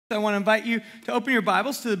I want to invite you to open your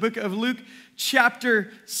Bibles to the book of Luke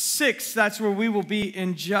chapter 6. That's where we will be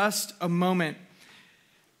in just a moment.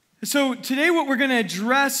 So today what we're going to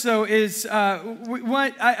address, though, is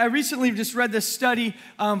I recently just read this study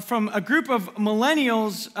from a group of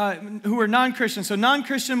millennials who are non-Christian. So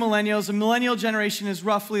non-Christian millennials, the millennial generation is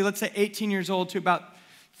roughly, let's say, 18 years old to about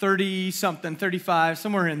 30-something, 35,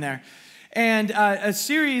 somewhere in there. And a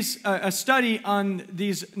study on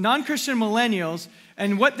these non-Christian millennials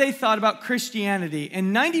and what they thought about Christianity.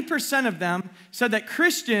 And 90% of them said that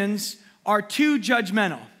Christians are too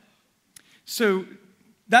judgmental. So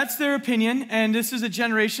that's their opinion, and this is a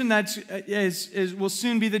generation that will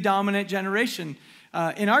soon be the dominant generation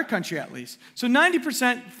in our country, at least. So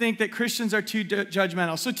 90% think that Christians are too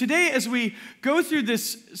judgmental. So today, as we go through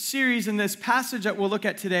this series and this passage that we'll look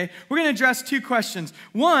at today, we're going to address two questions.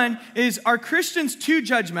 One is, are Christians too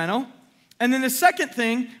judgmental? And then the second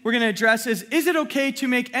thing we're going to address is it okay to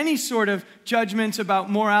make any sort of judgments about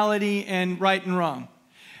morality and right and wrong?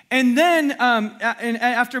 And then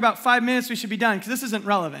after about 5 minutes, we should be done, because this isn't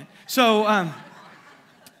relevant. So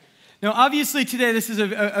now, obviously, today, this is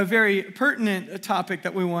a very pertinent topic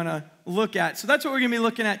that we want to look at. So that's what we're going to be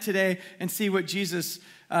looking at today and see what Jesus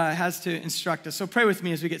has to instruct us. So pray with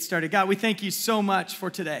me as we get started. God, we thank you so much for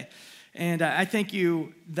today. And I thank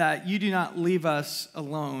you that you do not leave us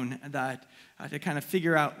alone, that to kind of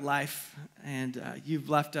figure out life. And you've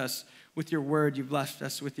left us with your word. You've left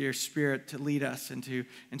us with your spirit to lead us and to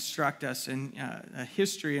instruct us in a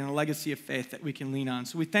history and a legacy of faith that we can lean on.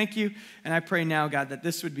 So we thank you, and I pray now, God, that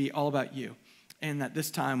this would be all about you and that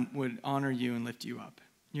this time would honor you and lift you up.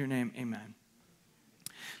 In your name, amen.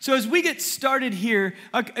 So as we get started here,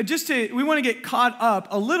 we want to get caught up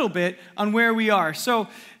a little bit on where we are. So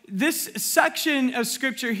this section of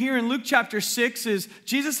scripture here in Luke chapter 6 is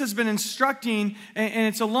Jesus has been instructing, and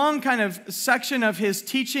it's a long kind of section of his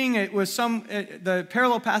teaching. It was the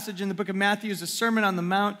parallel passage in the book of Matthew is a Sermon on the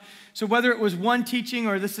Mount. So whether it was one teaching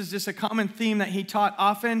or this is just a common theme that he taught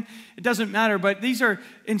often, it doesn't matter. But these are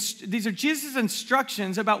Jesus'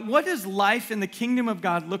 instructions about what does life in the kingdom of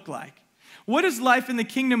God look like. What is life in the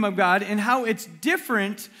kingdom of God and how it's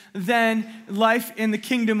different than life in the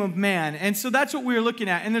kingdom of man? And so that's what we're looking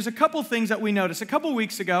at. And there's a couple things that we noticed. A couple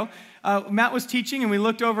weeks ago, Matt was teaching and we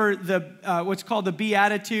looked over what's called the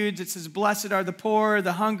Beatitudes. It says, blessed are the poor,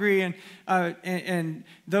 the hungry, and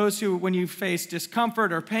those who, when you face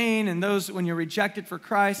discomfort or pain, and those when you're rejected for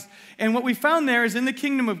Christ. And what we found there is in the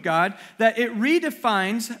kingdom of God that it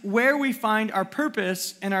redefines where we find our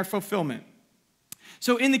purpose and our fulfillment.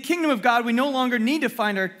 So in the kingdom of God, we no longer need to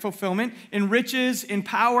find our fulfillment in riches, in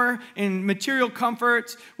power, in material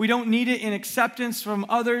comforts. We don't need it in acceptance from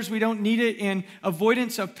others. We don't need it in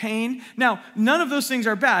avoidance of pain. Now, none of those things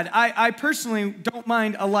are bad. I personally don't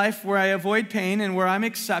mind a life where I avoid pain and where I'm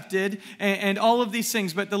accepted and all of these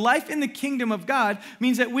things. But the life in the kingdom of God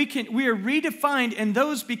means that we are redefined in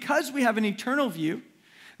those, because we have an eternal view,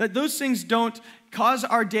 that those things don't cause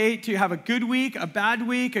our day to have a good week, a bad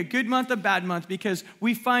week, a good month, a bad month, because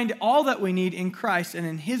we find all that we need in Christ and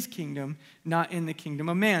in his kingdom, not in the kingdom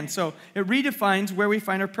of man. So it redefines where we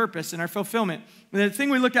find our purpose and our fulfillment. And the thing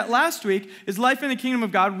we looked at last week is life in the kingdom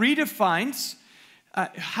of God redefines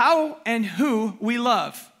how and who we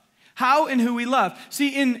love. How and who we love. See,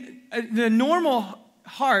 in the normal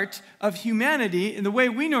heart of humanity, in the way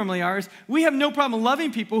we normally are, is we have no problem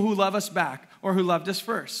loving people who love us back or who loved us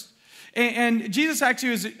first. And Jesus actually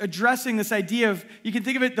was addressing this idea of, you can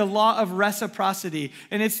think of it, the law of reciprocity.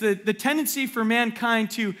 And it's the tendency for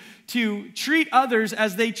mankind to treat others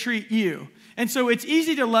as they treat you. And so it's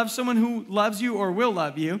easy to love someone who loves you or will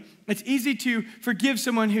love you. It's easy to forgive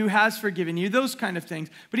someone who has forgiven you, those kind of things.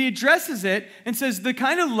 But he addresses it and says the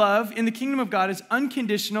kind of love in the kingdom of God is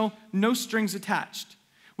unconditional, no strings attached.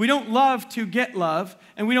 We don't love to get love,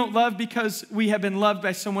 and we don't love because we have been loved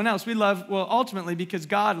by someone else. We love, ultimately because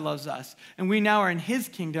God loves us, and we now are in his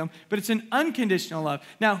kingdom, but it's an unconditional love.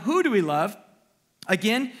 Now, who do we love?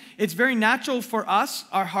 Again, it's very natural for us,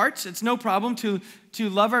 our hearts. It's no problem to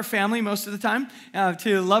love our family most of the time,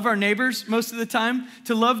 to love our neighbors most of the time,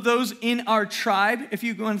 to love those in our tribe, if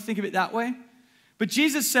you want to think of it that way. But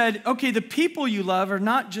Jesus said, okay, the people you love are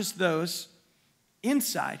not just those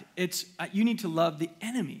inside. It's you need to love the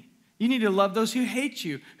enemy. You need to love those who hate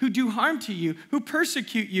you, who do harm to you, who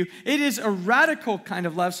persecute you. It is a radical kind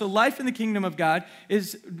of love. So life in the kingdom of God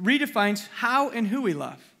redefines how and who we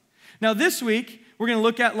love. Now this week, we're going to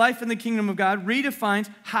look at life in the kingdom of God redefines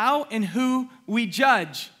how and who we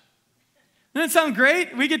judge. Doesn't that sound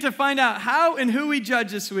great? We get to find out how and who we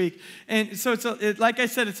judge this week. And so like I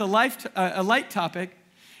said, it's a light topic.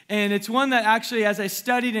 And it's one that actually, as I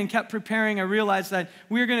studied and kept preparing, I realized that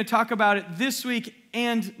we're going to talk about it this week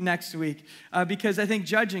and next week because I think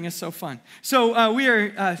judging is so fun. So we're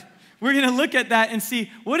going to look at that and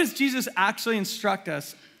see what does Jesus actually instruct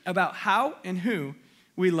us about how and who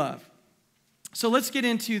we love. So let's get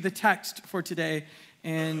into the text for today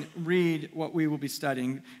and read what we will be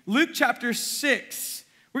studying. Luke chapter 6.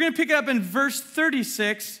 We're going to pick it up in verse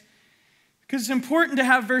 36 because it's important to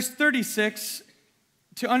have verse 36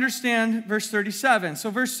 to understand verse 37.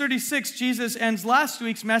 So verse 36, Jesus ends last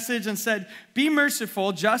week's message and said, "Be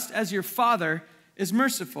merciful just as your Father is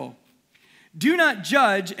merciful. Do not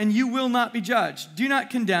judge and you will not be judged. Do not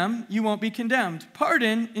condemn, you won't be condemned.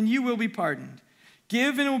 Pardon and you will be pardoned.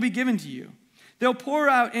 Give and it will be given to you. They'll pour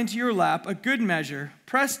out into your lap a good measure,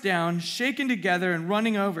 pressed down, shaken together, and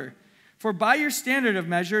running over. For by your standard of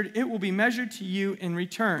measure, it will be measured to you in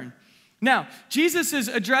return." Now, Jesus is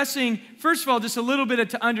addressing, first of all, just a little bit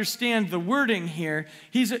to understand the wording here.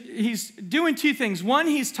 He's doing two things. One,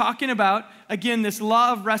 he's talking about, again, this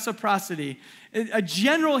law of reciprocity, a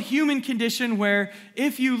general human condition where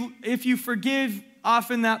if you forgive,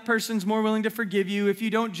 often that person's more willing to forgive you. If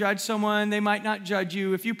you don't judge someone, they might not judge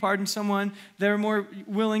you. If you pardon someone, they're more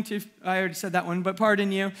willing to, I already said that one, but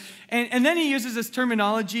pardon you. And then he uses this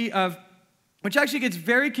terminology of, which actually gets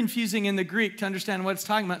very confusing in the Greek to understand what it's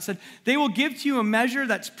talking about. It said, they will give to you a measure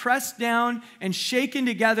that's pressed down and shaken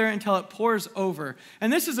together until it pours over.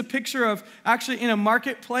 And this is a picture of actually in a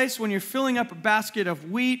marketplace when you're filling up a basket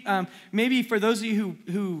of wheat. Maybe for those of you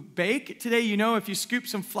who bake today, you know if you scoop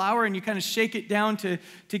some flour and you kind of shake it down to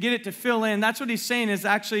get it to fill in, that's what he's saying is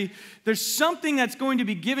actually there's something that's going to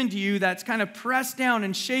be given to you that's kind of pressed down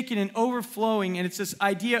and shaken and overflowing. And it's this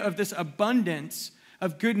idea of this abundance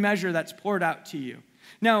of good measure that's poured out to you.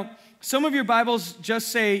 Now, some of your Bibles just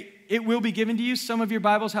say, it will be given to you. Some of your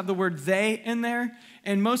Bibles have the word they in there.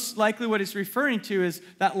 And most likely what it's referring to is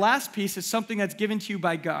that last piece is something that's given to you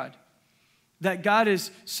by God. That God is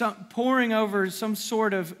pouring over some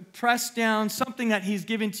sort of pressed down, something that he's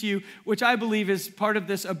given to you, which I believe is part of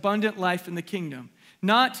this abundant life in the kingdom.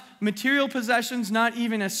 Not material possessions, not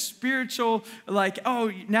even a spiritual, like,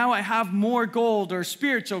 oh, now I have more gold or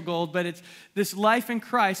spiritual gold, but it's this life in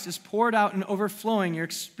Christ is poured out and overflowing. You're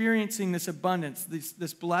experiencing this abundance,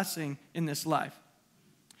 this blessing in this life.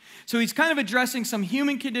 So he's kind of addressing some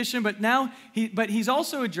human condition, but he's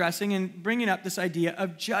also addressing and bringing up this idea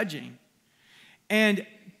of judging. And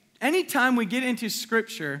anytime we get into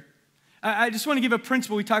Scripture, I just want to give a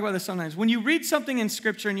principle. We talk about this sometimes. When you read something in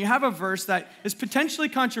Scripture and you have a verse that is potentially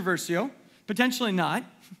controversial, potentially not,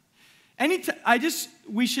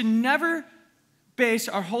 we should never base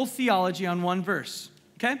our whole theology on one verse,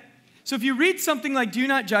 okay? So if you read something like do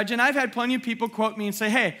not judge, and I've had plenty of people quote me and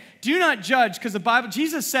say, hey, do not judge because the Bible,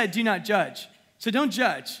 Jesus said do not judge. So don't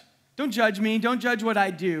judge. Don't judge me. Don't judge what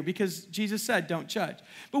I do because Jesus said don't judge.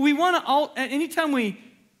 But we want to, anytime we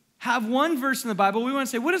have one verse in the Bible, we want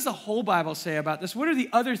to say, what does the whole Bible say about this? What are the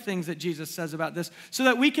other things that Jesus says about this so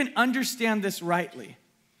that we can understand this rightly?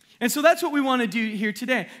 And so that's what we want to do here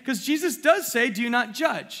today because Jesus does say, do not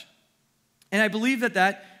judge. And I believe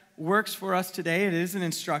that works for us today. It is an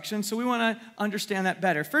instruction, so we want to understand that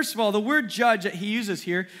better. First of all, the word judge that he uses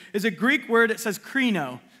here is a Greek word that says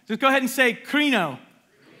krino. So go ahead and say krino.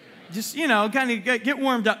 Just, kind of get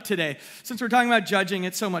warmed up today. Since we're talking about judging,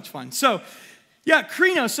 it's so much fun. So, yeah,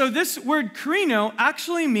 krino. So this word krino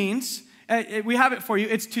actually means, we have it for you,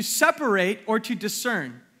 it's to separate or to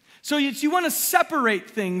discern. So you want to separate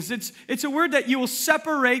things. It's a word that you will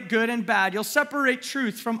separate good and bad. You'll separate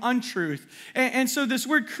truth from untruth. And so this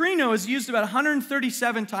word krino is used about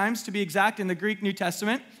 137 times, to be exact, in the Greek New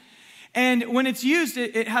Testament. And when it's used,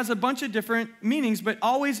 it has a bunch of different meanings, but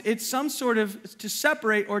always it's some sort of to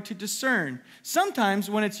separate or to discern. Sometimes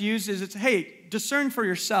when it's used, it's, hey, discern for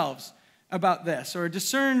yourselves about this, or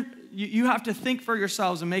discern, you have to think for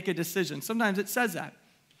yourselves and make a decision. Sometimes it says that.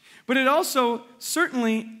 But it also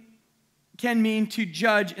certainly can mean to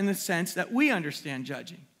judge in the sense that we understand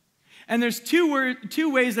judging. And there's two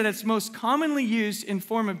ways that it's most commonly used in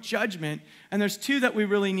form of judgment, and there's two that we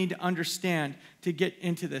really need to understand to get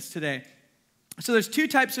into this today. So there's two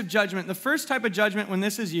types of judgment. The first type of judgment when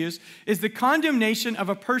this is used is the condemnation of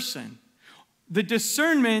a person. The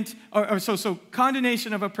discernment, so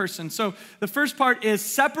condemnation of a person. So the first part is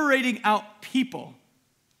separating out people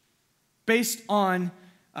based on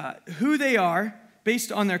who they are,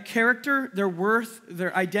 based on their character, their worth,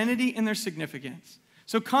 their identity, and their significance.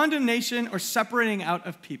 So condemnation or separating out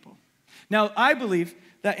of people. Now, I believe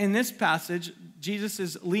that in this passage, Jesus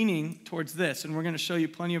is leaning towards this, and we're going to show you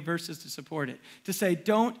plenty of verses to support it, to say,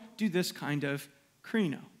 don't do this kind of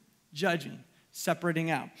krino, judging. separating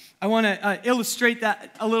out. I want to illustrate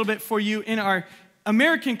that a little bit for you. In our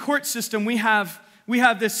American court system, we have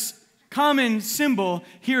this common symbol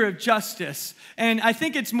here of justice. And I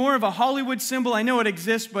think it's more of a Hollywood symbol. I know it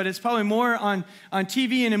exists, but it's probably more on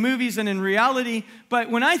TV and in movies than in reality. But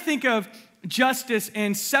when I think of justice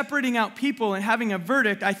and separating out people and having a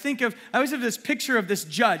verdict, I always have this picture of this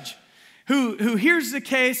judge who hears the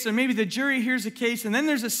case, or maybe the jury hears the case, and then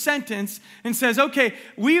there's a sentence and says, okay,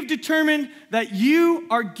 we've determined that you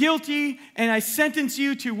are guilty, and I sentence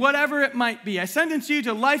you to whatever it might be. I sentence you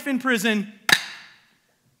to life in prison.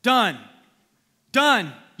 Done.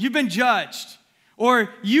 You've been judged. Or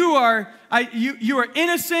you are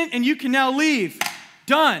innocent and you can now leave.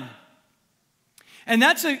 Done. And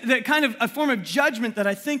that's the kind of a form of judgment that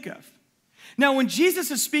I think of. Now, when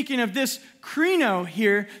Jesus is speaking of this krino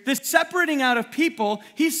here, this separating out of people,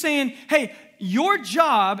 he's saying, hey, your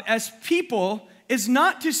job as people is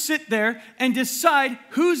not to sit there and decide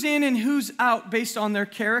who's in and who's out based on their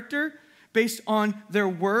character, based on their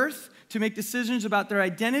worth, to make decisions about their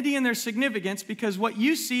identity and their significance, because what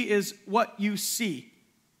you see is what you see.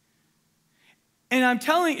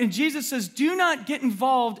 And Jesus says, do not get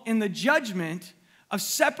involved in the judgment of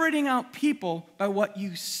separating out people by what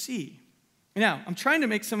you see. Now, I'm trying to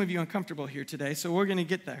make some of you uncomfortable here today, so we're going to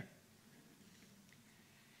get there.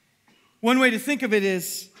 One way to think of it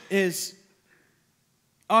is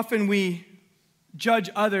often we judge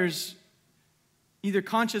others either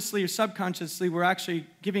consciously or subconsciously. We're actually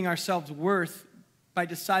giving ourselves worth by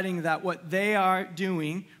deciding that what they are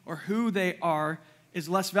doing or who they are is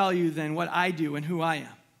less value than what I do and who I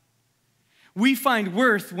am. We find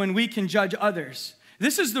worth when we can judge others.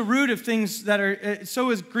 This is the root of things that are so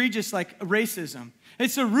egregious like racism.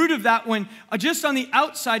 It's the root of that when just on the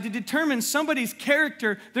outside to determine somebody's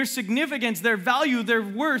character, their significance, their value, their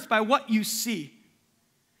worth by what you see.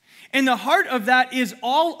 And the heart of that is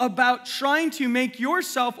all about trying to make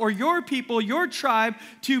yourself or your people, your tribe,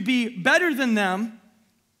 to be better than them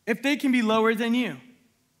if they can be lower than you.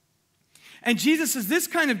 And Jesus says this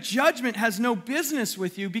kind of judgment has no business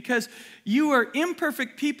with you because you are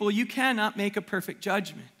imperfect people. You cannot make a perfect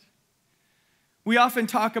judgment. We often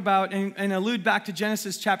talk about and allude back to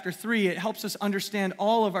Genesis chapter 3. It helps us understand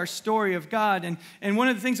all of our story of God. And one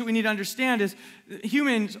of the things that we need to understand is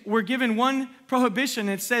humans were given one prohibition.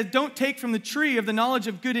 It said, don't take from the tree of the knowledge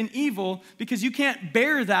of good and evil because you can't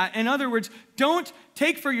bear that. In other words, don't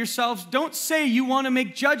take for yourselves. Don't say you want to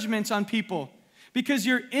make judgments on people because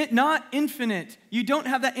you're not infinite. You don't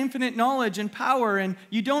have that infinite knowledge and power, and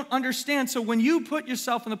you don't understand. So when you put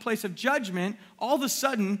yourself in the place of judgment, all of a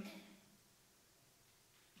sudden,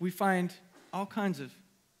 we find all kinds of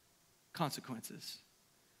consequences.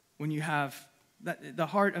 When you have that, the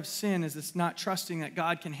heart of sin is this not trusting that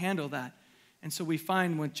God can handle that. And so we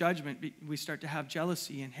find with judgment, we start to have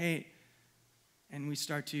jealousy and hate. And we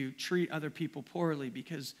start to treat other people poorly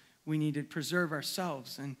because we need to preserve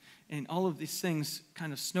ourselves. And all of these things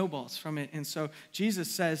kind of snowballs from it. And so Jesus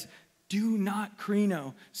says, do not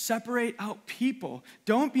krino. Separate out people.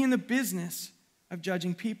 Don't be in the business of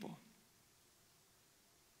judging people.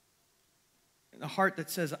 The heart that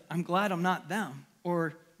says, I'm glad I'm not them,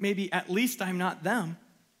 or maybe at least I'm not them.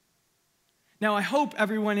 Now, I hope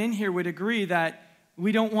everyone in here would agree that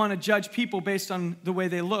we don't want to judge people based on the way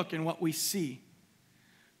they look and what we see.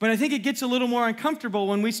 But I think it gets a little more uncomfortable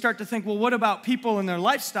when we start to think, well, what about people and their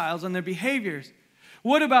lifestyles and their behaviors?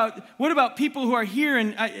 What about people who are here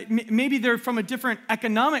and maybe they're from a different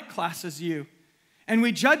economic class as you? And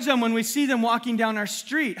we judge them when we see them walking down our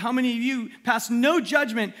street. How many of you pass no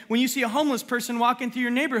judgment when you see a homeless person walking through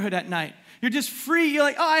your neighborhood at night? You're just free. You're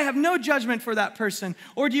like, oh, I have no judgment for that person.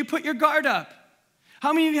 Or do you put your guard up?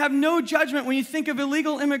 How many of you have no judgment when you think of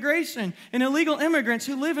illegal immigration and illegal immigrants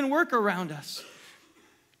who live and work around us?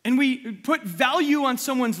 And we put value on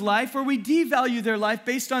someone's life, or we devalue their life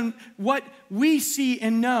based on what we see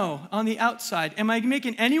and know on the outside. Am I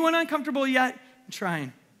making anyone uncomfortable yet? I'm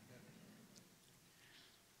trying.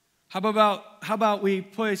 How about we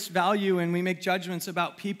place value and we make judgments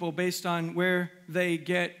about people based on where they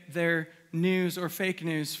get their news or fake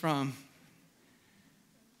news from,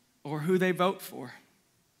 or who they vote for,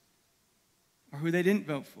 or who they didn't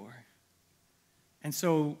vote for. And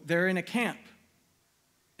so they're in a camp.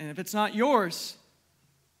 And if it's not yours,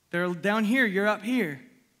 they're down here, you're up here.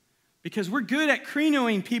 Because we're good at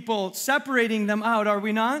krinoing people, separating them out, are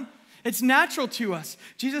we not? It's natural to us.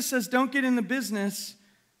 Jesus says, don't get in the business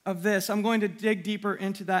of this. I'm going to dig deeper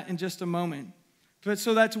into that in just a moment. But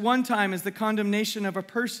so that's one time is the condemnation of a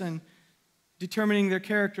person determining their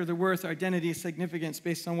character, their worth, identity, significance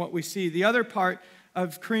based on what we see. The other part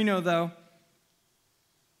of krino, though,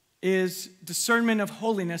 is discernment of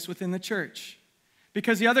holiness within the church.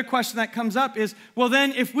 Because the other question that comes up is, well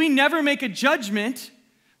then, if we never make a judgment,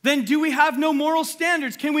 then do we have no moral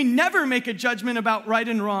standards? Can we never make a judgment about right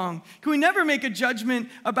and wrong? Can we never make a judgment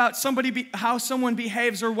about how someone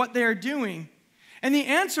behaves or what they are doing? And the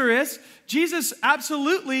answer is, Jesus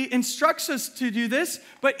absolutely instructs us to do this,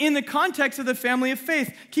 but in the context of the family of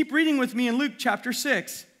faith. Keep reading with me in Luke chapter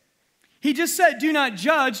 6. He just said, do not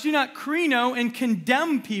judge, do not crino and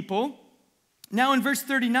condemn people. Now in verse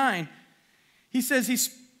 39, it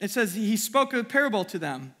says he spoke a parable to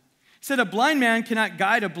them. He said, a blind man cannot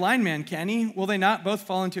guide a blind man, can he? Will they not both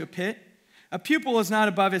fall into a pit? A pupil is not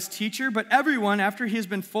above his teacher, but everyone, after he has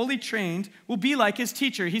been fully trained, will be like his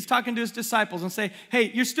teacher. He's talking to his disciples and say,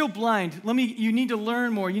 hey, you're still blind. You need to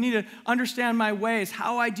learn more. You need to understand my ways,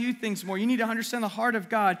 how I do things more. You need to understand the heart of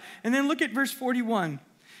God. And then look at verse 41.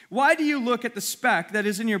 Why do you look at the speck that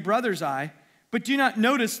is in your brother's eye, but do not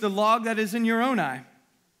notice the log that is in your own eye?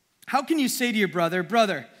 How can you say to your brother,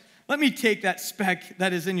 brother, let me take that speck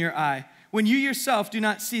that is in your eye, when you yourself do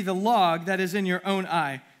not see the log that is in your own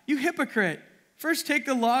eye? You hypocrite, first take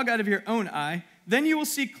the log out of your own eye, then you will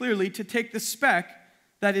see clearly to take the speck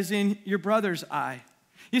that is in your brother's eye.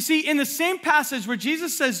 You see, in the same passage where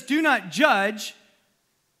Jesus says, do not judge,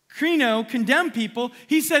 crino, condemn people,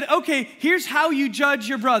 he said, okay, here's how you judge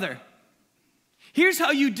your brother. Here's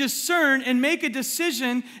how you discern and make a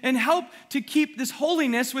decision and help to keep this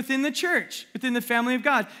holiness within the church, within the family of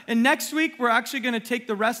God. And next week, we're actually going to take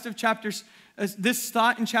the rest of this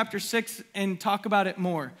thought in chapter 6 and talk about it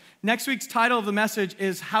more. Next week's title of the message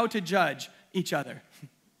is How to Judge Each Other.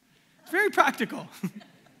 It's very practical.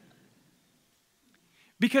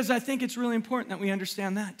 Because I think it's really important that we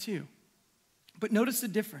understand that too. But notice the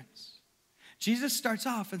difference. Jesus starts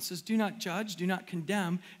off and says, do not judge, do not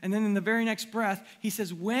condemn. And then in the very next breath, he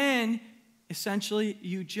says, when essentially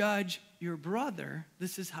you judge your brother,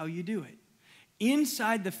 this is how you do it.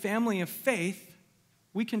 Inside the family of faith,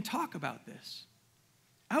 we can talk about this.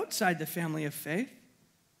 Outside the family of faith,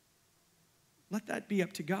 let that be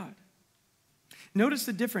up to God. Notice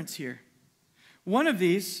the difference here. One of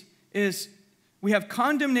these is we have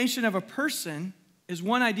condemnation of a person is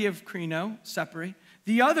one idea of crino, separate.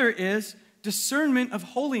 The other is discernment of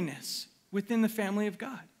holiness within the family of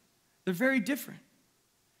God. They're very different.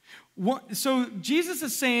 So Jesus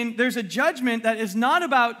is saying there's a judgment that is not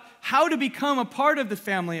about how to become a part of the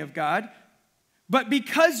family of God, but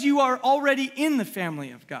because you are already in the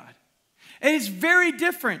family of God. And it's very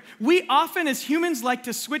different. We often, as humans, like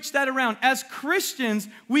to switch that around. As Christians,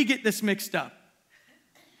 we get this mixed up.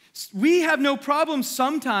 We have no problem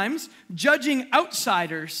sometimes judging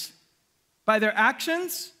outsiders by their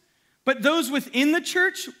actions, but those within the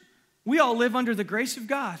church, we all live under the grace of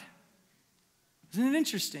God. Isn't it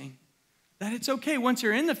interesting that it's okay once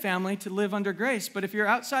you're in the family to live under grace, but if you're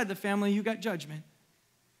outside the family, you got judgment?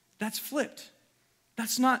 That's flipped.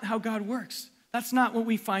 That's not how God works. That's not what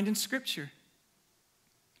we find in Scripture.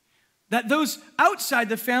 That those outside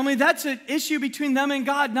the family, that's an issue between them and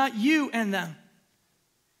God, not you and them.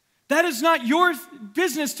 That is not your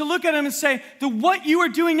business to look at them and say, what you are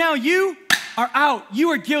doing now, you are out.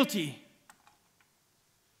 You are guilty.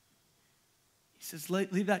 He says,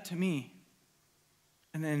 leave that to me.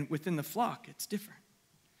 And then within the flock, it's different.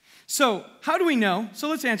 So how do we know? So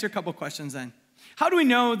let's answer a couple questions then. How do we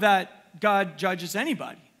know that God judges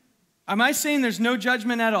anybody? Am I saying there's no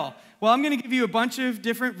judgment at all? Well, I'm going to give you a bunch of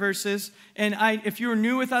different verses. And if you're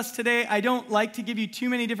new with us today, I don't like to give you too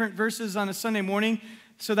many different verses on a Sunday morning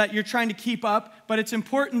so that you're trying to keep up. But it's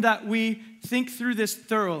important that we think through this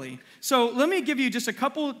thoroughly. So let me give you just a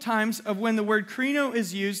couple times of when the word crino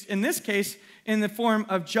is used, in this case, in the form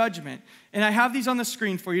of judgment. And I have these on the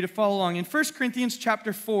screen for you to follow along. In 1 Corinthians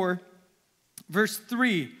chapter 4, verse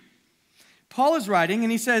 3, Paul is writing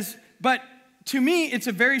and he says, but to me it's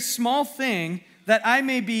a very small thing that I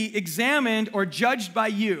may be examined or judged by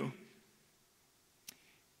you,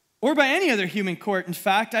 or by any other human court. In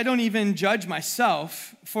fact, I don't even judge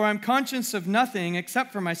myself, for I'm conscious of nothing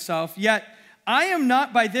except for myself, yet I am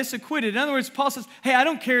not by this acquitted. In other words, Paul says, hey, I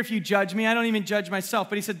don't care if you judge me. I don't even judge myself.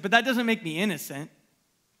 But he said, but that doesn't make me innocent.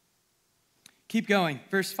 Keep going.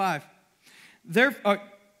 Verse 5.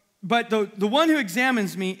 But the one who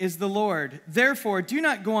examines me is the Lord. Therefore, do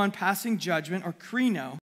not go on passing judgment or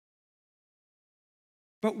crino,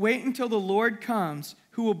 but wait until the Lord comes,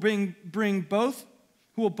 who will both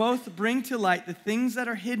bring to light the things that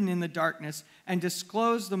are hidden in the darkness and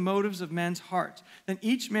disclose the motives of men's hearts. Then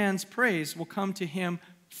each man's praise will come to him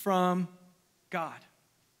from God,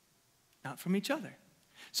 not from each other.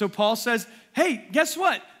 So Paul says, hey, guess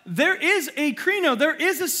what? There is a krino, there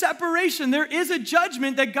is a separation, there is a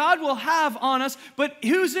judgment that God will have on us, but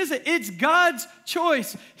whose is it? It's God's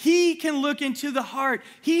choice. He can look into the heart.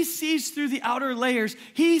 He sees through the outer layers.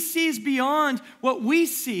 He sees beyond what we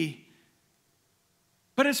see.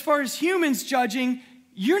 But as far as humans judging,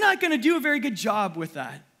 you're not going to do a very good job with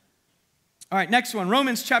that. All right, next one,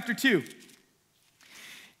 Romans chapter 2.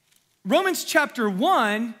 Romans chapter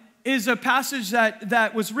 1 is a passage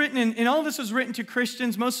that was written, and all of this was written to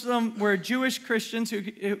Christians. Most of them were Jewish Christians,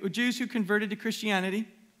 Jews who converted to Christianity.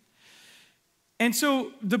 And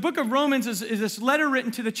so the book of Romans is this letter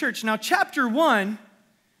written to the church. Now, chapter 1,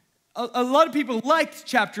 a lot of people liked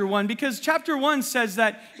chapter 1 because chapter 1 says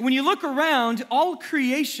that when you look around, all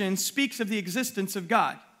creation speaks of the existence of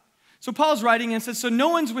God. So Paul's writing and says, so no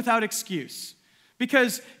one's without excuse.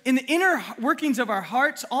 Because in the inner workings of our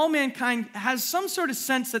hearts, all mankind has some sort of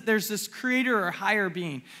sense that there's this creator or higher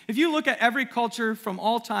being. If you look at every culture from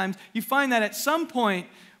all times, you find that at some point,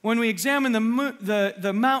 when we examine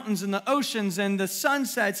the mountains and the oceans and the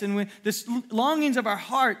sunsets and the longings of our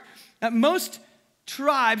heart, that most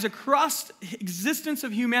tribes across the existence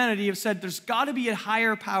of humanity have said there's got to be a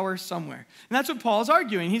higher power somewhere. And that's what Paul's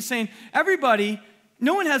arguing. He's saying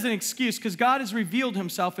no one has an excuse because God has revealed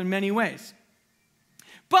himself in many ways.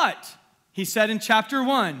 But, he said in chapter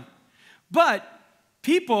 1, but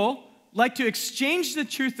people like to exchange the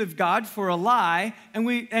truth of God for a lie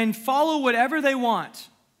and follow whatever they want.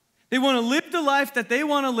 They want to live the life that they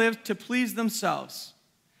want to live to please themselves.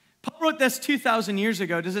 Paul wrote this 2,000 years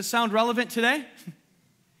ago. Does it sound relevant today?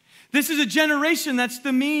 This is a generation that's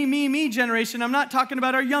the me generation. I'm not talking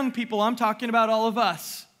about our young people. I'm talking about all of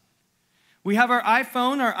us. We have our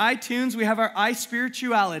iPhone, our iTunes. We have our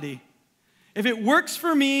iSpirituality. If it works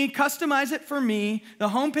for me, customize it for me. The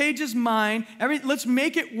homepage is mine. Let's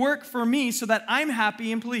make it work for me so that I'm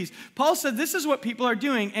happy and pleased. Paul said this is what people are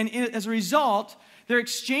doing. And as a result, they're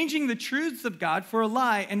exchanging the truths of God for a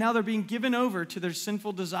lie. And now they're being given over to their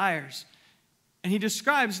sinful desires. And he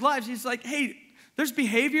describes lives. He's like, hey, there's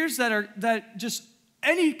behaviors that just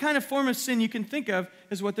any kind of form of sin you can think of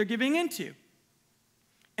is what they're giving into.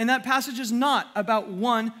 And that passage is not about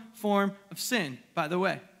one form of sin, by the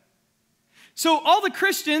way. So all the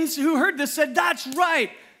Christians who heard this said, that's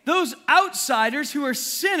right. Those outsiders who are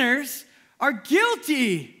sinners are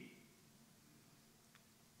guilty.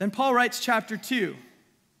 Then Paul writes chapter 2.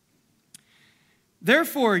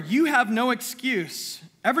 Therefore, you have no excuse,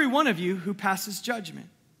 every one of you who passes judgment.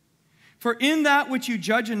 For in that which you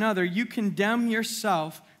judge another, you condemn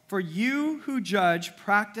yourself, for you who judge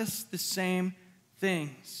practice the same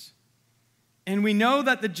things. And we know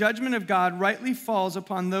that the judgment of God rightly falls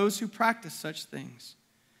upon those who practice such things.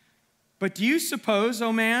 But do you suppose,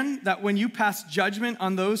 O man, that when you pass judgment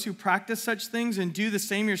on those who practice such things and do the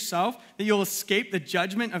same yourself, that you'll escape the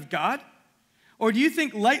judgment of God? Or do you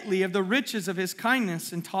think lightly of the riches of his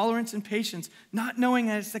kindness and tolerance and patience, not knowing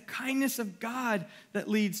that it's the kindness of God that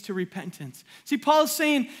leads to repentance? See, Paul is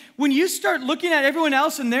saying, when you start looking at everyone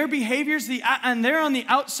else and their behaviors, and they're on the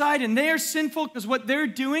outside and they are sinful because what they're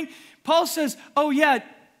doing, Paul says, oh yeah,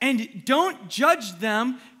 and don't judge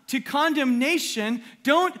them to condemnation.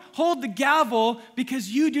 Don't hold the gavel because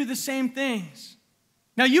you do the same things.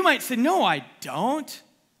 Now you might say, no, I don't.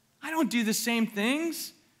 I don't do the same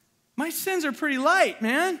things. My sins are pretty light,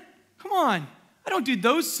 man. Come on. I don't do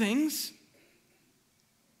those things.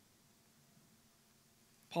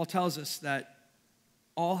 Paul tells us that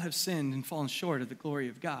all have sinned and fallen short of the glory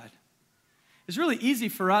of God. It's really easy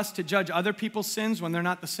for us to judge other people's sins when they're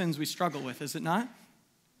not the sins we struggle with, is it not?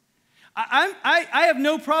 I have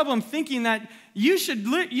no problem thinking that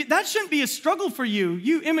that shouldn't be a struggle for you,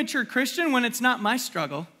 you immature Christian, when it's not my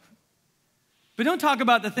struggle. But don't talk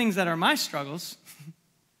about the things that are my struggles.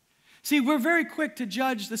 See, we're very quick to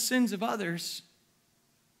judge the sins of others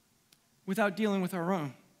without dealing with our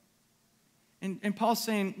own. And Paul's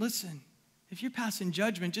saying, listen, if you're passing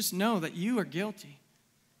judgment, just know that you are guilty.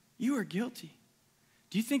 You are guilty.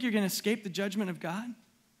 Do you think you're going to escape the judgment of God?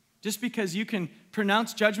 Just because you can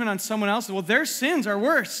pronounce judgment on someone else, well, their sins are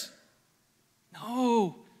worse.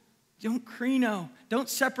 No, don't krino. Don't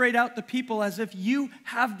separate out the people as if you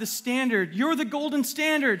have the standard. You're the golden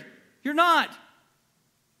standard. You're not.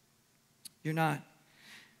 You're not.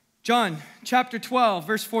 John chapter 12,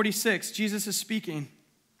 verse 46, Jesus is speaking.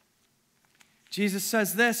 Jesus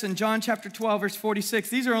says this in John chapter 12, verse 46.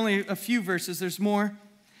 These are only a few verses, there's more.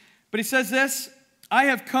 But he says this, I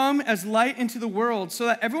have come as light into the world so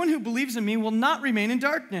that everyone who believes in me will not remain in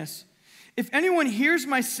darkness. If anyone hears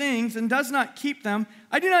my sayings and does not keep them,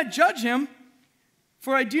 I do not judge him,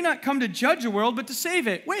 For I do not come to judge the world, but to save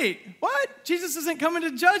it. Wait, what? Jesus isn't coming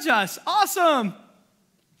to judge us. Awesome.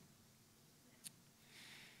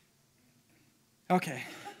 Okay.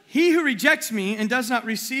 He who rejects me and does not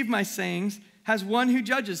receive my sayings has one who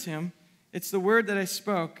judges him. It's the word that I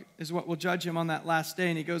spoke is what will judge him on that last day.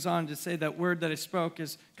 And he goes on to say that word that I spoke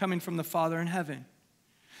is coming from the Father in heaven.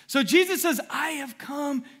 So Jesus says, I have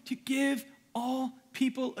come to give all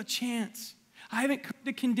people a chance. I haven't come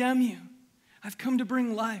to condemn you. I've come to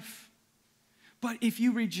bring life. But if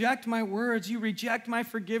you reject my words, you reject my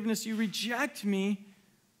forgiveness, you reject me,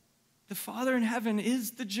 the Father in heaven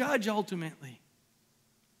is the judge ultimately.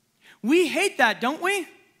 We hate that, don't we?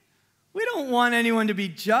 We don't want anyone to be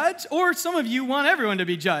judged, or some of you want everyone to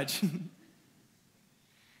be judged.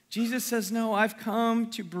 Jesus says, no, I've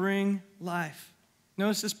come to bring life.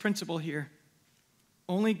 Notice this principle here.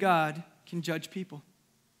 Only God can judge people,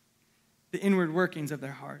 the inward workings of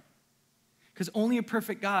their heart. Because only a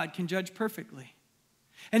perfect God can judge perfectly.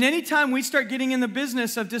 And anytime we start getting in the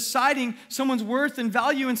business of deciding someone's worth and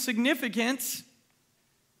value and significance,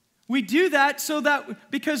 we do that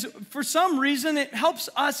because for some reason it helps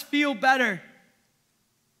us feel better.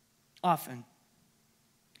 Often.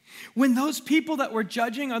 When those people that we're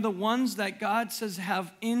judging are the ones that God says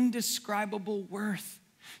have indescribable worth.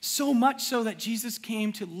 So much so that Jesus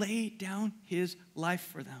came to lay down his life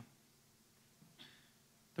for them.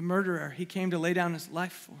 The murderer, he came to lay down his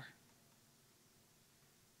life for.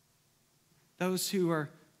 Those who are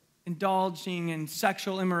indulging in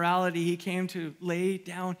sexual immorality, he came to lay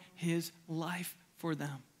down his life for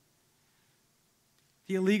them.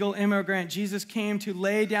 The illegal immigrant, Jesus came to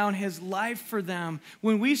lay down his life for them.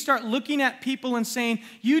 When we start looking at people and saying,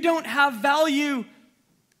 you don't have value,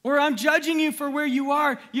 or I'm judging you for where you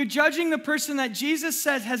are, you're judging the person that Jesus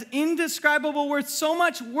said has indescribable worth, so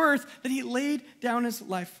much worth that he laid down his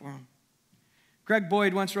life for him. Greg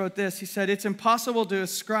Boyd once wrote this. He said, it's impossible to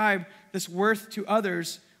ascribe this worth to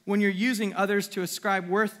others when you're using others to ascribe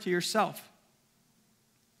worth to yourself.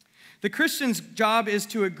 The Christian's job is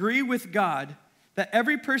to agree with God that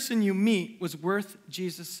every person you meet was worth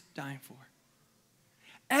Jesus dying for.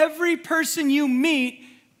 Every person you meet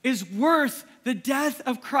is worth the death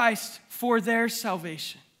of Christ for their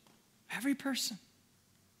salvation. Every person.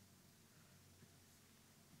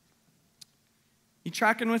 You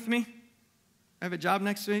tracking with me? I have a job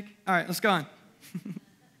next week? All right, let's go on.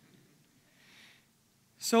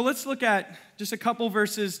 So let's look at just a couple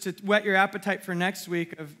verses to whet your appetite for next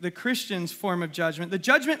week of the Christian's form of judgment. The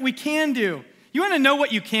judgment we can do. You want to know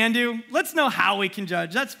what you can do? Let's know how we can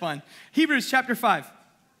judge. That's fun. Hebrews chapter 5.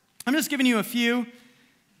 I'm just giving you a few.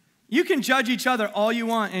 You can judge each other all you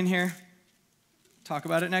want in here. Talk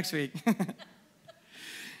about it next week.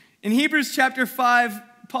 In Hebrews chapter 5,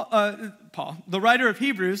 Paul, the writer of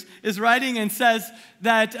Hebrews, is writing and says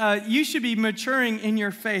that you should be maturing in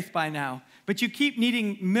your faith by now. But you keep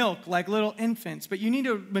needing milk like little infants. But you need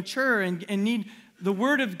to mature and need the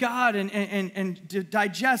word of God and to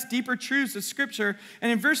digest deeper truths of Scripture.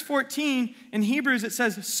 And in verse 14 in Hebrews it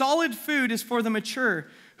says, solid food is for the mature,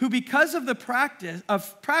 who because of the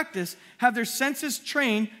practice have their senses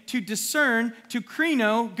trained to discern, to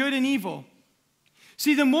krino, good and evil.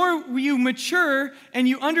 See, the more you mature and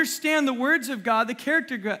you understand the words of God, the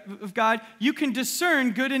character of God, you can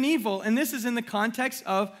discern good and evil. And this is in the context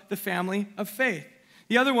of the family of faith.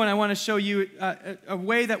 The other one I want to show you a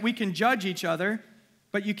way that we can judge each other,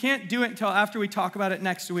 but you can't do it until after we talk about it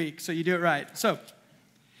next week, so you do it right. So,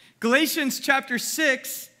 Galatians chapter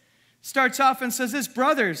 6 starts off and says this,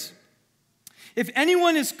 brothers, if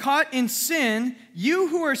anyone is caught in sin, you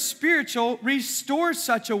who are spiritual, restore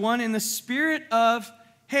such a one in the spirit of,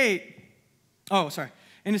 in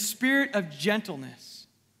the spirit of gentleness.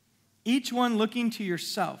 Each one looking to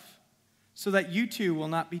yourself, so that you too will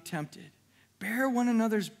not be tempted. Bear one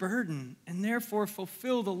another's burden, and therefore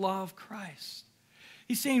fulfill the law of Christ.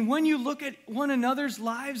 He's saying when you look at one another's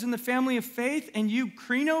lives in the family of faith and you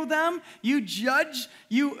krino them, you judge,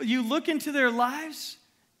 you look into their lives,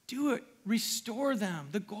 do it. Restore them.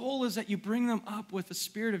 The goal is that you bring them up with a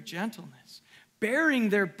spirit of gentleness, bearing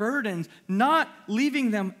their burdens, not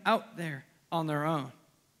leaving them out there on their own.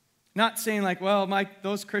 Not saying like, well,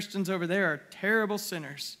 those Christians over there are terrible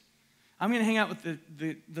sinners. I'm going to hang out with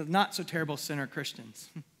the not so terrible sinner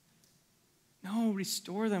Christians. No,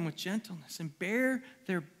 restore them with gentleness and bear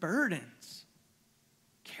their burdens.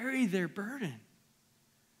 Carry their burden.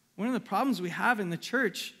 One of the problems we have in the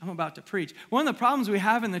church, I'm about to preach. One of the problems we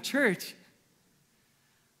have in the church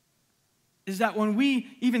is that when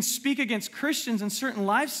we even speak against Christians and certain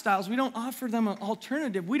lifestyles, we don't offer them an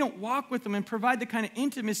alternative. We don't walk with them and provide the kind of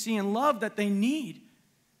intimacy and love that they need.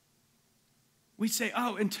 we say,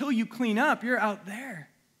 oh, until you clean up, you're out there.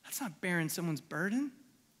 That's not bearing someone's burden.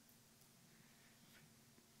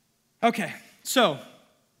 Okay, so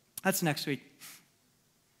that's next week.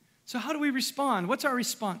 So how do we respond? What's our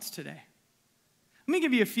response today? Let me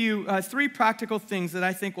give you three practical things that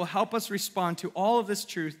I think will help us respond to all of this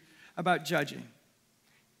truth about judging.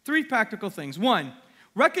 Three practical things. One,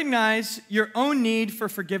 recognize your own need for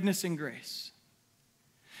forgiveness and grace.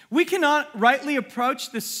 We cannot rightly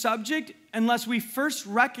approach this subject unless we first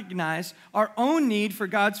recognize our own need for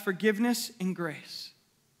God's forgiveness and grace.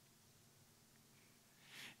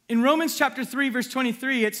 In Romans chapter 3, verse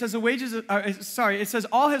 23, it says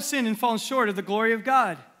all have sinned and fallen short of the glory of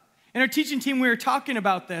God. In our teaching team, we were talking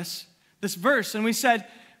about this verse, and we said,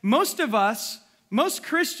 most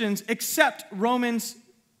Christians accept Romans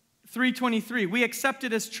 3:23. We accept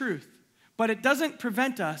it as truth, but it doesn't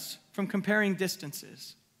prevent us from comparing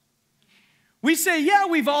distances. We say, yeah,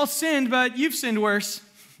 we've all sinned, but you've sinned worse.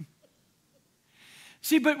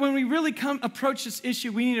 See, but when we really approach this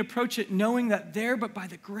issue, we need to approach it knowing that there, but by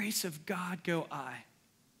the grace of God go I.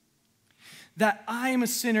 That I am a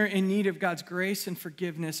sinner in need of God's grace and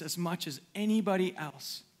forgiveness as much as anybody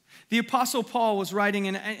else. The Apostle Paul was writing,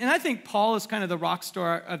 and I think Paul is kind of the rock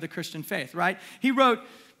star of the Christian faith, right? He wrote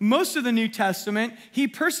most of the New Testament. He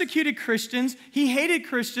persecuted Christians. He hated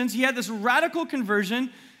Christians. He had this radical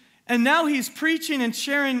conversion. And now he's preaching and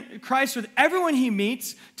sharing Christ with everyone he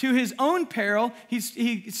meets to his own peril.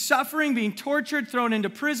 He's suffering, being tortured, thrown into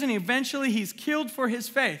prison. Eventually, he's killed for his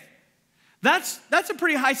faith. That's a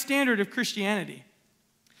pretty high standard of Christianity.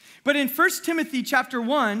 But in 1 Timothy chapter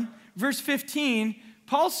 1, verse 15,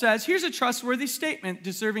 Paul says, here's a trustworthy statement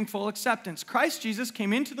deserving full acceptance. Christ Jesus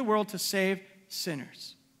came into the world to save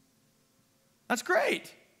sinners. That's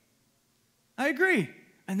great. I agree.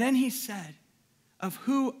 And then he said, of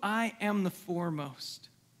who I am the foremost.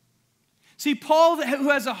 See, Paul,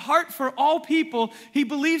 who has a heart for all people, he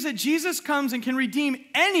believes that Jesus comes and can redeem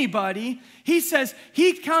anybody. He says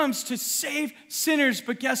he comes to save sinners,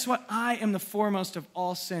 but guess what? I am the foremost of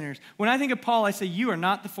all sinners. When I think of Paul, I say, you are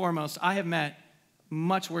not the foremost. I have met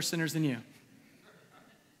much worse sinners than you.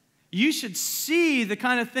 You should see the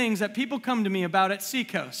kind of things that people come to me about at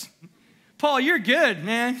Seacoast. Paul, you're good,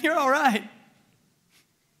 man. You're all right.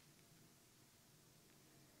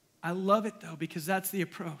 I love it, though, because that's the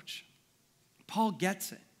approach. Paul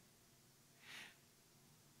gets it.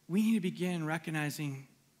 We need to begin recognizing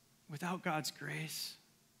without God's grace,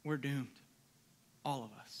 we're doomed. All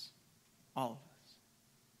of us. All of us.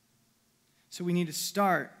 So we need to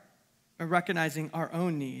start by recognizing our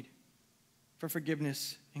own need for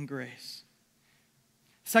forgiveness and grace.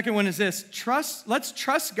 Second one is this. Let's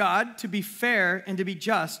trust God to be fair and to be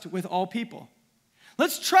just with all people.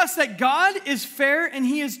 Let's trust that God is fair and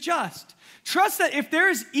he is just. Trust that if there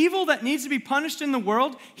is evil that needs to be punished in the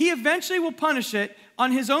world, he eventually will punish it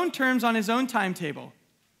on his own terms, on his own timetable.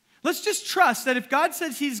 Let's just trust that if God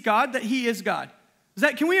says he's God, that he is God.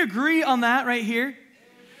 Can we agree on that right here?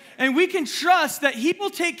 And we can trust that he will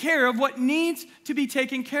take care of what needs to be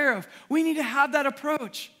taken care of. We need to have that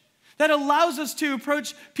approach. That allows us to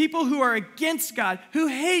approach people who are against God, who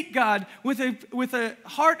hate God with a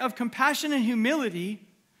heart of compassion and humility,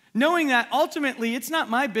 knowing that ultimately it's not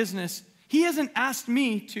my business. He hasn't asked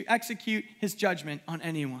me to execute his judgment on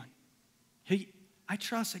anyone. I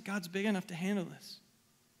trust that God's big enough to handle this.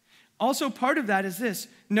 Also, part of that is this.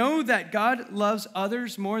 Know that God loves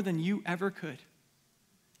others more than you ever could.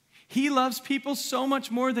 He loves people so much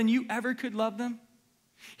more than you ever could love them.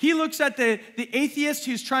 He looks at the atheist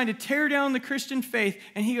who's trying to tear down the Christian faith,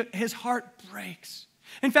 and his heart breaks.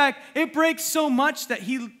 In fact, it breaks so much that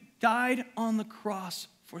he died on the cross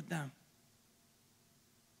for them.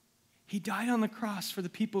 He died on the cross for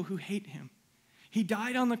the people who hate him. He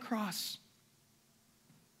died on the cross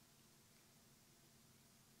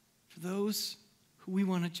for those who we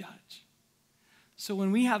want to judge. So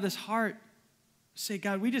when we have this heart, say,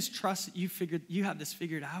 God, we just trust that you have this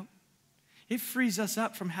figured out. It frees us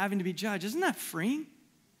up from having to be judged. Isn't that freeing?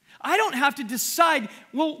 I don't have to decide,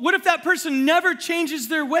 well, what if that person never changes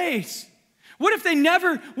their ways? What if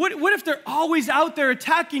what if they're always out there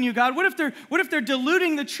attacking you, God? What if they're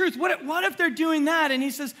diluting the truth? What if they're doing that? And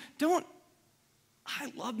he says,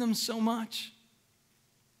 I love them so much.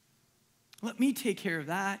 Let me take care of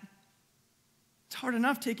that. It's hard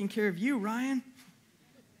enough taking care of you, Ryan.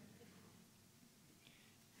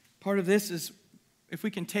 Part of this is if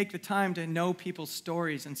we can take the time to know people's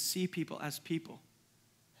stories and see people as people,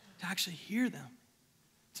 to actually hear them.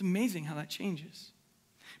 It's amazing how that changes.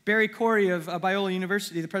 Barry Corey of Biola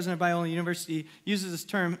University, the president of Biola University, uses this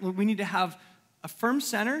term. We need to have a firm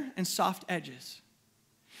center and soft edges.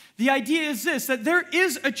 The idea is this, that there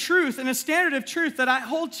is a truth and a standard of truth that I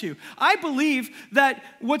hold to. I believe that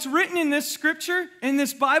what's written in this scripture, in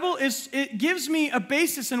this Bible, it gives me a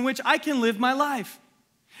basis in which I can live my life.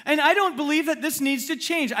 And I don't believe that this needs to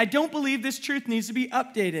change. I don't believe this truth needs to be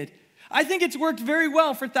updated. I think it's worked very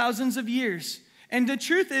well for thousands of years. And the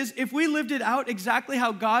truth is, if we lived it out exactly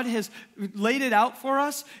how God has laid it out for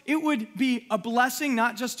us, it would be a blessing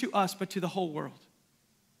not just to us, but to the whole world.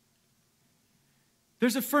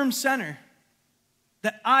 There's a firm center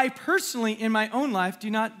that I personally, in my own life, do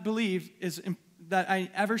not believe that I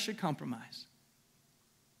ever should compromise.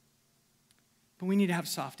 But we need to have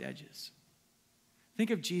soft edges. Think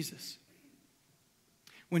of Jesus.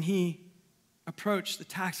 When he approached the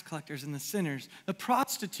tax collectors and the sinners, the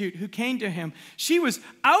prostitute who came to him, she was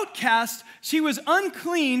outcast, she was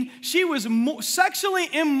unclean, she was sexually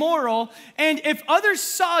immoral, and if others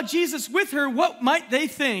saw Jesus with her, what might they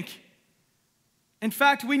think? In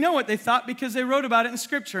fact, we know what they thought because they wrote about it in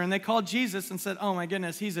Scripture, and they called Jesus and said, oh my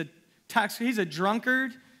goodness, he's a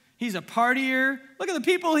drunkard, he's a partier. Look at the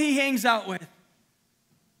people he hangs out with.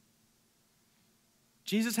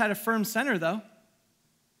 Jesus had a firm center, though.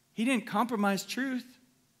 He didn't compromise truth,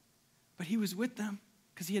 but he was with them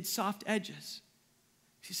because he had soft edges.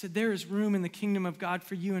 He said, there is room in the kingdom of God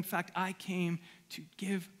for you. In fact, I came to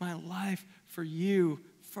give my life for you.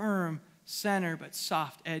 Firm center, but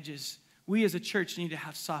soft edges. We as a church need to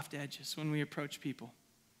have soft edges when we approach people.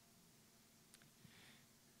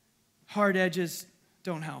 Hard edges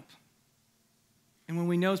don't help. And when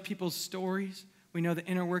we know people's stories, we know the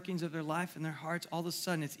inner workings of their life and their hearts, all of a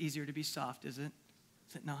sudden it's easier to be soft, is it?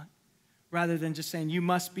 Is it not? Rather than just saying, you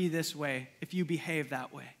must be this way if you behave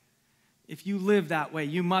that way. If you live that way,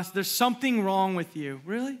 there's something wrong with you.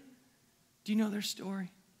 Really? Do you know their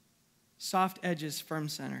story? Soft edges, firm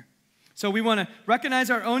center. So we want to recognize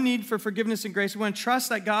our own need for forgiveness and grace. We want to trust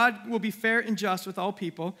that God will be fair and just with all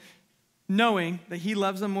people, knowing that he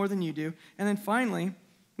loves them more than you do. And then finally,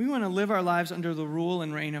 we want to live our lives under the rule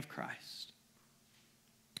and reign of Christ.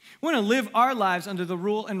 We want to live our lives under the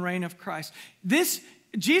rule and reign of Christ.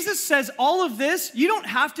 Jesus says all of this, you don't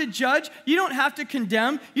have to judge, you don't have to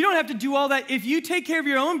condemn, you don't have to do all that. If you take care of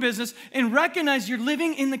your own business and recognize you're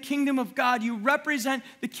living in the kingdom of God, you represent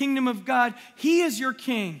the kingdom of God, he is your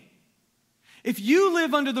king. If you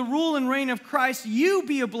live under the rule and reign of Christ, you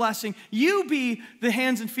be a blessing. You be the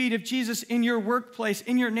hands and feet of Jesus in your workplace,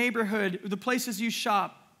 in your neighborhood, the places you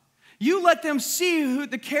shop. You let them see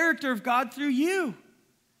the character of God through you.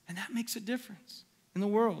 And that makes a difference in the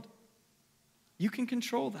world. You can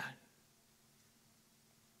control that.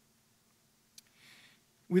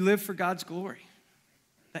 We live for God's glory,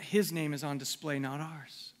 that his name is on display, not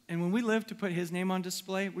ours. And when we live to put his name on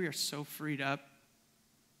display, we are so freed up.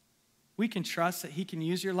 We can trust that he can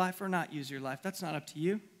use your life or not use your life. That's not up to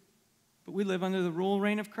you. But we live under the rule and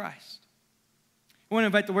reign of Christ. I want to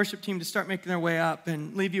invite the worship team to start making their way up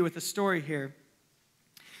and leave you with a story here.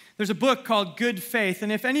 There's a book called Good Faith.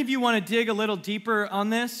 And if any of you want to dig a little deeper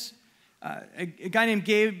on this, a guy named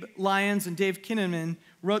Gabe Lyons and Dave Kinnaman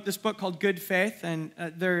wrote this book called Good Faith. And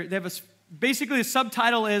they have basically the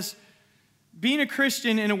subtitle is Being a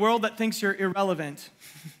Christian in a World That Thinks You're Irrelevant.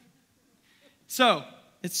 So,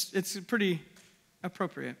 it's pretty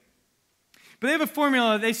appropriate. But they have a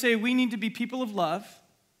formula. They say we need to be people of love,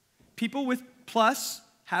 people with plus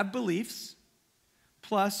have beliefs,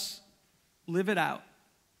 plus live it out.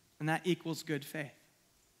 And that equals good faith.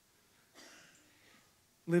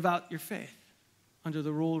 Live out your faith under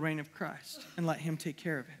the rule and reign of Christ and let him take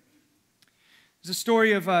care of it. There's a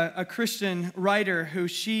story of a Christian writer who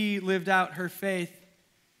she lived out her faith.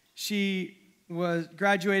 She was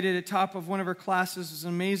graduated at top of one of her classes, was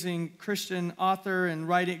an amazing Christian author and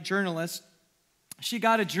writing journalist. She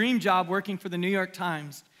got a dream job working for the New York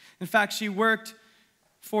Times. In fact, she worked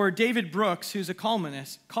for David Brooks, who's a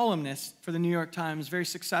columnist for the New York Times, very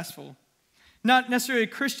successful. Not necessarily a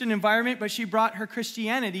Christian environment, but she brought her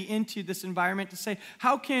Christianity into this environment to say,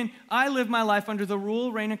 how can I live my life under the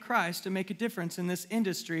rule, reign of Christ to make a difference in this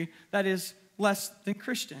industry that is less than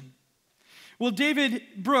Christian? Well, David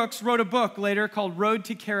Brooks wrote a book later called Road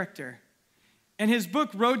to Character. And his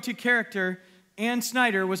book, Road to Character, Ann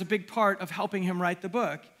Snyder was a big part of helping him write the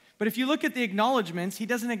book. But if you look at the acknowledgments, he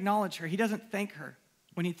doesn't acknowledge her. He doesn't thank her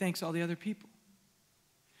when he thanks all the other people.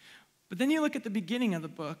 But then you look at the beginning of the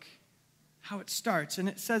book, how it starts, and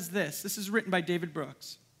it says this. This is written by David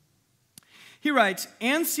Brooks. He writes,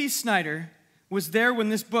 Ann C. Snyder was there when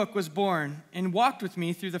this book was born and walked with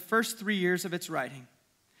me through the first 3 years of its writing.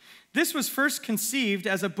 This was first conceived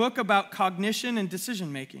as a book about cognition and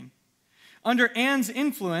decision-making. Under Ann's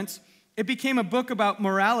influence, it became a book about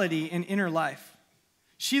morality and inner life.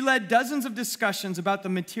 She led dozens of discussions about the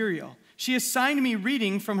material. She assigned me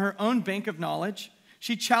reading from her own bank of knowledge.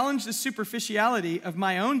 She challenged the superficiality of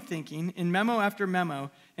my own thinking in memo after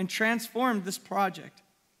memo and transformed this project.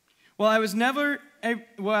 While I was never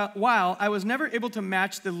able to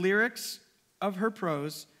match the lyrics of her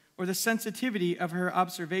prose or the sensitivity of her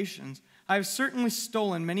observations, I have certainly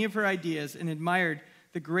stolen many of her ideas and admired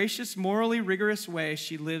the gracious, morally rigorous way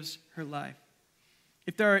she lives her life.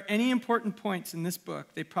 If there are any important points in this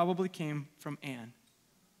book, they probably came from Anne.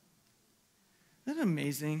 Isn't it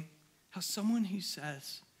amazing how someone who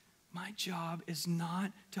says, my job is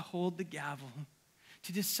not to hold the gavel,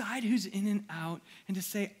 to decide who's in and out, and to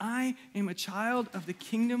say, I am a child of the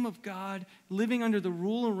kingdom of God, living under the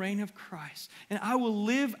rule and reign of Christ. And I will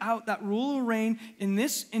live out that rule and reign in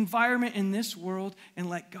this environment, in this world, and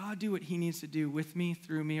let God do what he needs to do with me,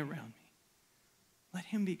 through me, around me. Let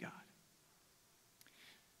him be God.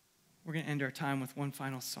 We're going to end our time with one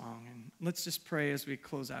final song. And let's just pray as we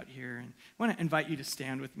close out here. And I want to invite you to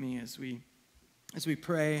stand with me as we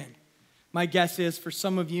pray. And my guess is for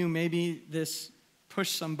some of you, maybe this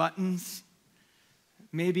pushed some buttons.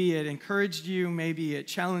 Maybe it encouraged you. Maybe it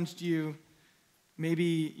challenged you.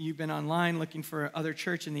 Maybe you've been online looking for other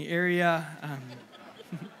church in the area.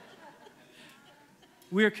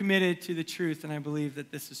 We are committed to the truth, and I believe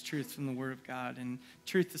that this is truth from the Word of God. And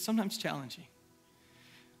truth is sometimes challenging.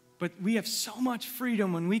 But we have so much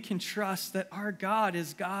freedom when we can trust that our God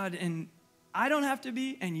is God, and I don't have to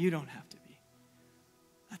be, and you don't have to be.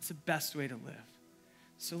 That's the best way to live.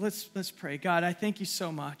 So let's pray. God, I thank you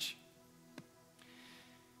so much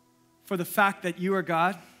for the fact that you are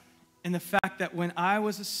God, and the fact that when I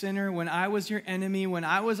was a sinner, when I was your enemy, when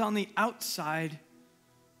I was on the outside,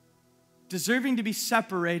 deserving to be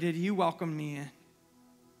separated, you welcomed me in.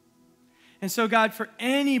 And so, God, for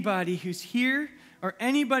anybody who's here or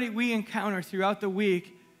anybody we encounter throughout the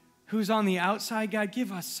week who's on the outside, God,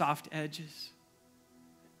 give us soft edges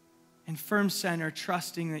and firm center,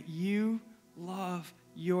 trusting that you love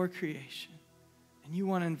your creation and you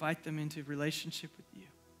want to invite them into relationship with you.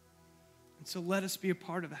 And so let us be a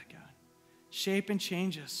part of that, God. Shape and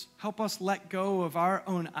change us. Help us let go of our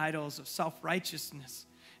own idols of self-righteousness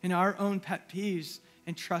and our own pet peeves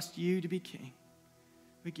and trust you to be king.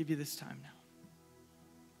 We give you this time now.